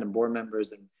independent board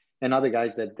members and other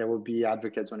guys that will be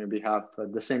advocates on your behalf,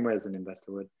 the same way as an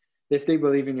investor would. If they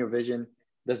believe in your vision,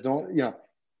 there's no,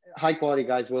 high quality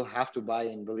guys will have to buy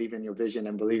and believe in your vision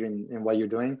and believe in what you're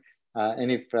doing.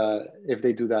 And if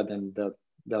they do that, then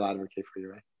they'll advocate for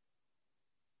you, right?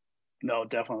 No,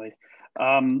 definitely.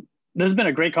 This has been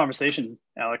a great conversation,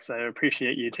 Alex. I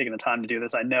appreciate you taking the time to do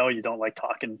this. I know you don't like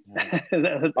talking as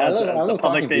the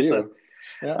public face.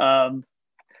 Yeah.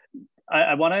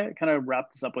 I want to kind of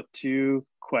wrap this up with two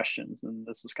questions, and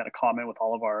this is kind of common with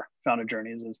all of our founder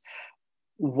journeys, is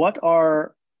what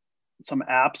are some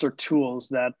apps or tools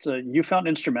that you found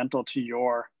instrumental to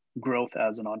your growth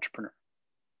as an entrepreneur?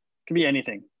 It can be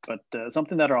anything, but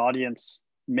something that our audience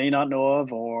may not know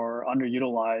of or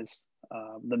underutilize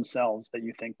themselves that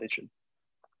you think they should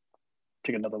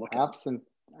take another look at.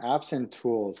 Apps and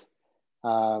tools.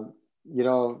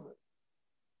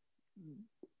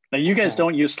 Now, you guys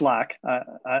don't use Slack.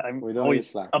 I'm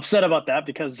always upset about that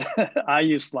because I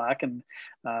use Slack, and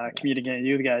communicating with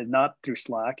you guys not through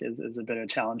Slack is a bit of a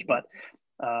challenge. But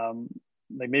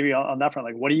like maybe on that front,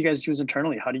 like what do you guys use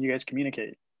internally? How do you guys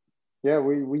communicate? Yeah,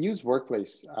 we use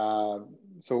Workplace.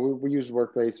 So we use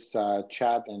Workplace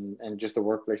chat and just the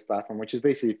Workplace platform, which is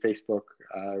basically Facebook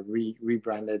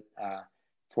rebranded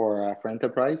for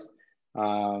enterprise.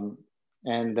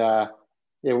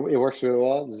 It works really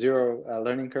well. Zero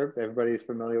learning curve. Everybody is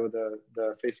familiar with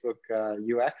the Facebook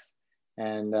UX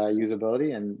and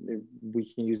usability, and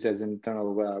we can use it as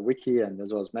internal wiki and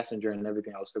as well as Messenger and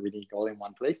everything else that we need all in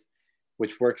one place,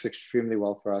 which works extremely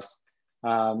well for us.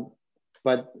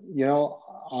 But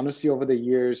honestly, over the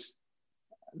years,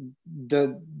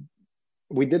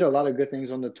 we did a lot of good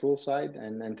things on the tool side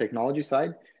and technology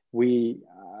side. We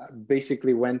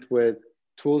basically went with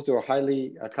tools that were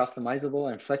highly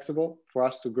customizable and flexible for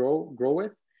us to grow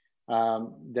with,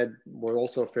 that were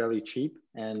also fairly cheap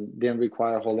and didn't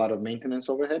require a whole lot of maintenance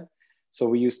overhead. So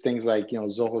we use things like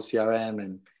Zoho CRM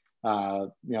and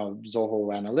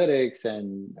Zoho Analytics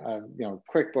and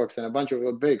QuickBooks and a bunch of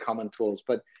very common tools.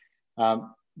 But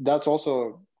that's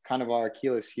also kind of our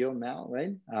Achilles heel now,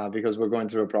 right? Because we're going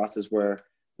through a process where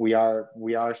we are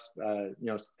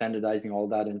standardizing all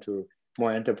that into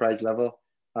more enterprise level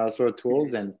sort of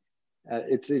tools, and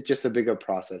it's just a bigger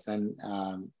process and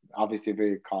obviously a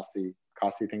very costly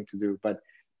thing to do. But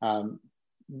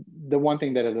the one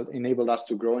thing that enabled us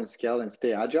to grow and scale and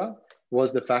stay agile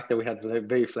was the fact that we had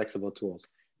very flexible tools,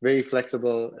 very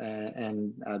flexible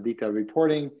and detailed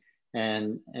reporting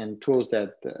and tools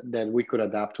that we could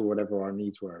adapt to whatever our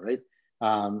needs were, right?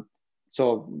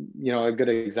 So a good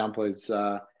example is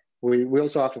we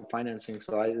also offer financing.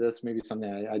 So that's maybe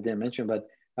something I didn't mention, but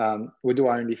we do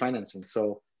R&D financing.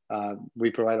 So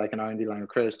we provide like an R&D line of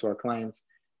credits to our clients.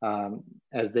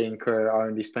 As they incur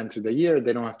R&D spend through the year,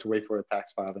 they don't have to wait for a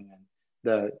tax filing and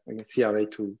the CRA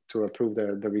to approve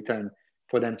the return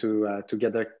for them to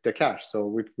get the cash.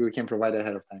 So we can provide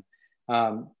ahead of time.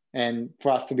 And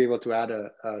for us to be able to add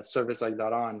a service like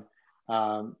that on,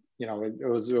 it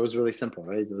was really simple,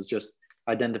 right? It was just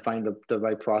identifying the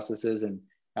right processes and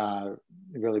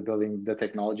really building the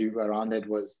technology around it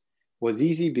was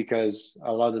easy, because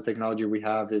a lot of the technology we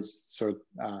have is sort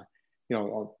of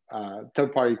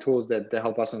third-party tools that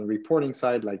help us on the reporting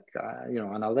side, like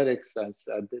analytics,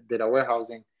 data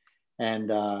warehousing,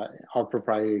 and our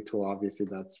proprietary tool. Obviously,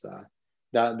 that's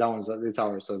that one's it's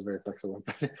ours, so it's very flexible.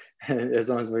 As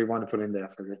long as we want to put in the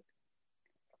effort.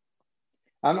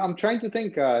 I'm trying to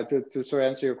think to sort of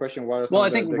answer your question. What are some I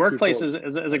think Workplace is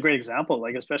a great example.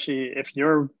 Like, especially if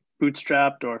you're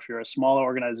bootstrapped or if you're a smaller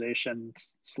organization,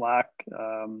 Slack,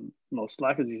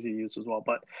 Slack is easy to use as well.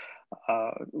 But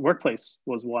Workplace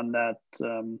was one that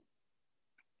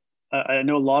I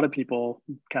know a lot of people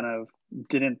kind of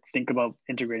didn't think about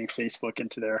integrating Facebook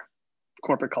into their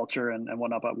corporate culture and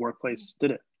whatnot, but Workplace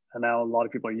did it. And now a lot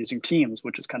of people are using Teams,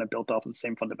 which is kind of built off of the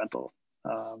same fundamental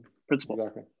principles.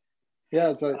 Exactly.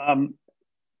 Yeah. So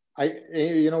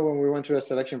when we went through a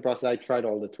selection process, I tried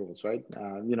all the tools, right?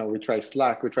 We tried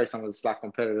Slack, we tried some of the Slack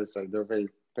competitors, like they're very,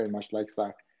 very much like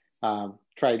Slack.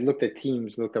 Looked at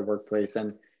Teams, looked at Workplace,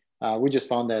 and we just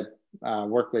found that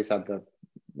Workplace had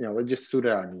it just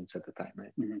suited our needs at the time,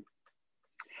 right? Mm-hmm.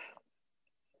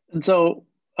 And so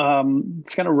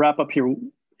let's kind of wrap up here.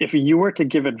 If you were to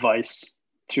give advice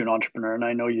to an entrepreneur, and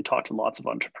I know you talk to lots of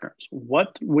entrepreneurs,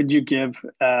 what would you give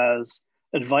as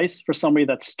advice for somebody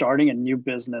that's starting a new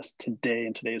business today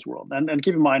in today's world? And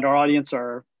keep in mind, our audience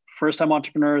are first-time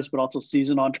entrepreneurs, but also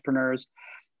seasoned entrepreneurs.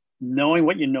 Knowing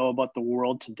what you know about the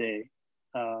world today,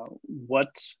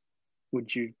 what's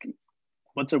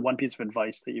a one piece of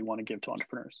advice that you want to give to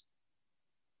entrepreneurs?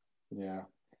 Yeah.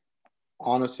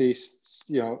 Honestly,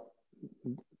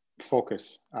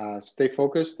 focus, stay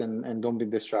focused, and don't be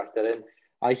distracted. And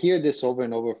I hear this over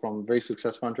and over from very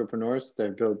successful entrepreneurs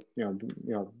that build,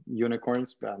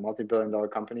 unicorns, multi-billion-dollar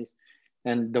companies.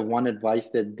 And the one advice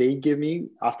that they give me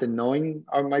after knowing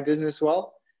my business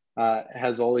well,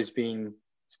 has always been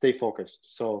stay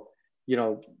focused. So, you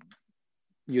know,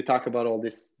 you talk about all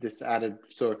this added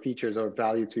sort of features or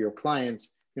value to your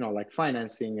clients, like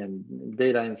financing and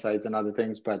data insights and other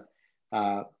things, but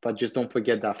just don't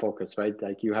forget that focus, right?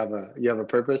 Like you have a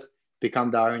purpose.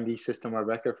 Become the R&D system of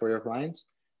record for your clients.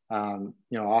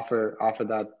 Offer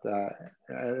that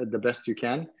the best you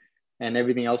can, and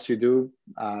everything else you do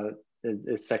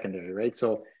is secondary, right?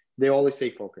 So they always say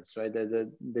focus, right?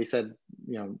 They said,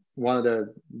 one of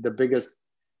the biggest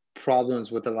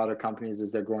problems with a lot of companies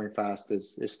is they're growing fast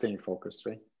is staying focused,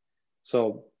 right?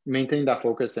 So maintain that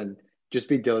focus and just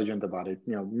be diligent about it.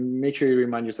 Make sure you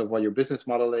remind yourself what your business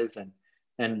model is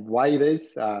and why it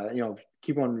is.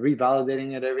 Keep on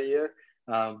revalidating it every year,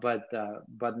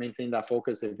 but maintain that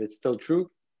focus. If it's still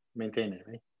true, maintain it,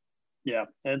 right? Yeah,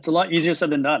 and it's a lot easier said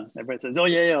than done. Everybody says, "Oh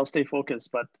yeah, I'll stay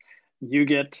focused," but you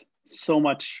get so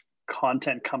much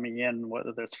content coming in,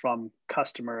 whether it's from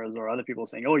customers or other people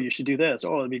saying, "Oh, you should do this,"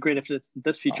 "Oh, it'd be great if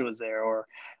this feature was there," or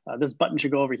 "This button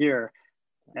should go over here,"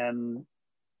 and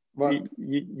Well,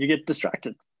 you get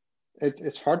distracted.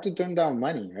 it's hard to turn down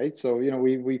money, right? So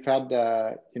we've had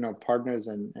partners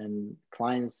and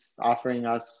clients offering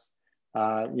us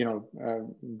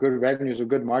good revenues or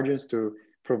good margins to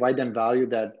provide them value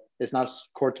that is not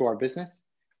core to our business,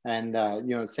 and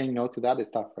saying no to that is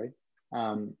tough, right?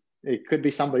 It could be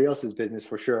somebody else's business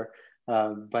for sure,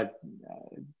 but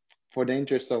for the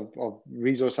interest of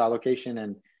resource allocation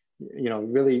and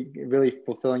really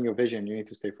fulfilling your vision, you need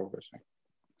to stay focused, right?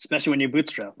 Especially when you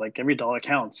bootstrap, like every dollar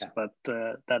counts, Yeah. but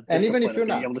that And even discipline if of you're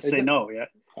being not, able to say no, yeah,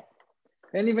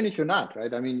 and even if you're not,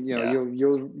 right? I mean, yeah,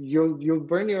 you'll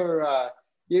burn your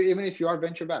even if you are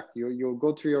venture backed, you'll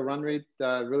go through your run rate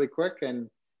really quick, and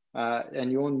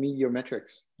you won't meet your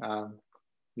metrics.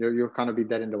 You'll kind of be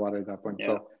dead in the water at that point. yeah.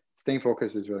 So staying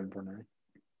focused is really important, right?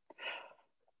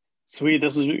 Sweet.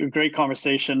 This is a great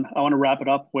conversation. I want to wrap it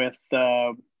up with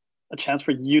a chance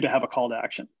for you to have a call to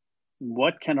action.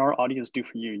 What can our audience do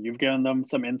for you? You've given them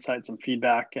some insight, some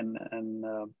feedback, and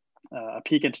a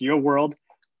peek into your world.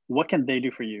 What can they do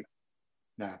for you?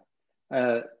 Yeah.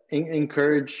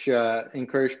 Encourage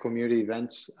community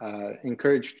events,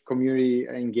 encourage community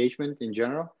engagement in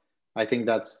general. I think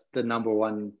that's the number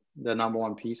one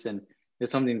piece, and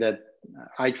it's something that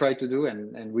I try to do,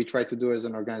 and we try to do as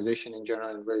an organization in general,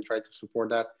 and really try to support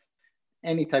that.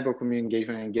 Any type of community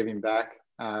engagement and giving back,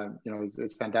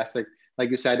 it's fantastic. Like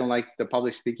you said, I don't like the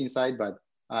public speaking side, but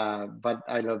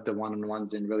I love the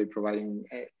one-on-ones and really providing.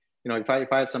 If I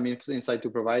have some insight to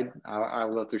provide, I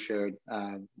would love to share it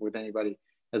with anybody,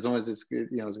 as long as it's going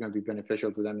to be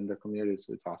beneficial to them in the community.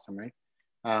 It's awesome, right?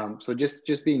 So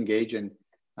just be engaged and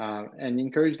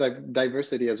encourage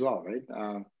diversity as well, right?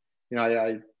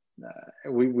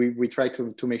 We try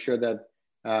to make sure that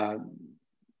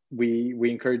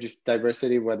we encourage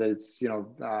diversity, whether it's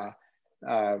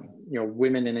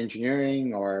women in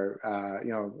engineering or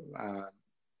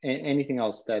anything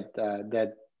else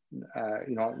that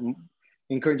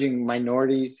encouraging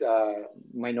minorities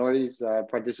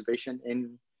participation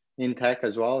in tech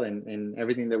as well, and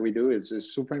everything that we do is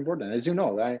super important, as you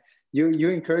know. You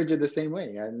encourage it the same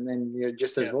way, and then you're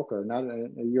just as vocal. Not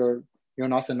you're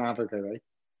an awesome advocate, right?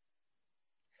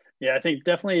 Yeah, I think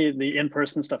definitely the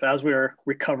in-person stuff, as we're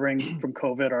recovering from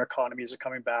COVID, our economies are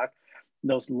coming back.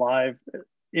 Those live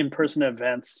in-person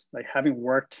events, like having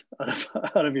worked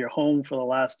out of your home for the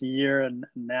last year and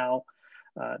now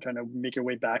trying to make your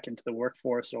way back into the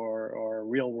workforce or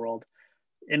real world,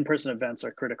 in-person events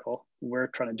are critical. We're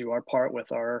trying to do our part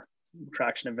with our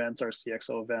traction events, our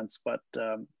CXO events, but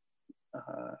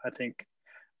I think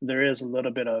there is a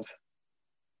little bit of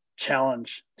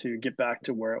challenge to get back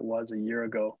to where it was a year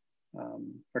ago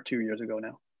or 2 years ago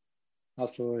now.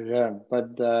 Absolutely, yeah.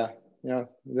 But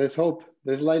there's hope.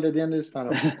 There's light at the end of this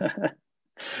tunnel.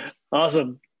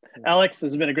 Awesome. Alex,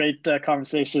 this has been a great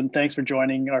conversation. Thanks for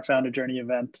joining our Founder Journey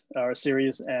event, our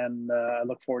series, and I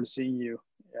look forward to seeing you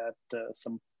at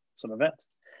some events.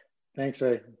 Thanks,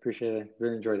 Ray. Appreciate it.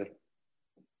 Really enjoyed it.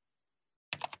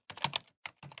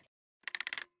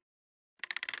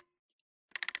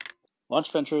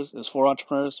 Launch Ventures is for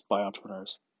entrepreneurs by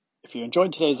entrepreneurs. If you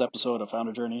enjoyed today's episode of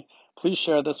Founder Journey, please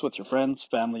share this with your friends,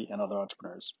 family, and other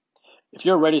entrepreneurs. If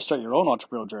you're ready to start your own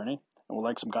entrepreneurial journey and would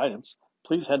like some guidance,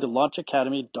 please head to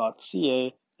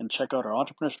launchacademy.ca and check out our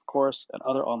entrepreneurship course and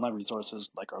other online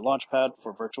resources like our Launchpad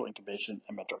for virtual incubation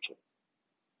and mentorship.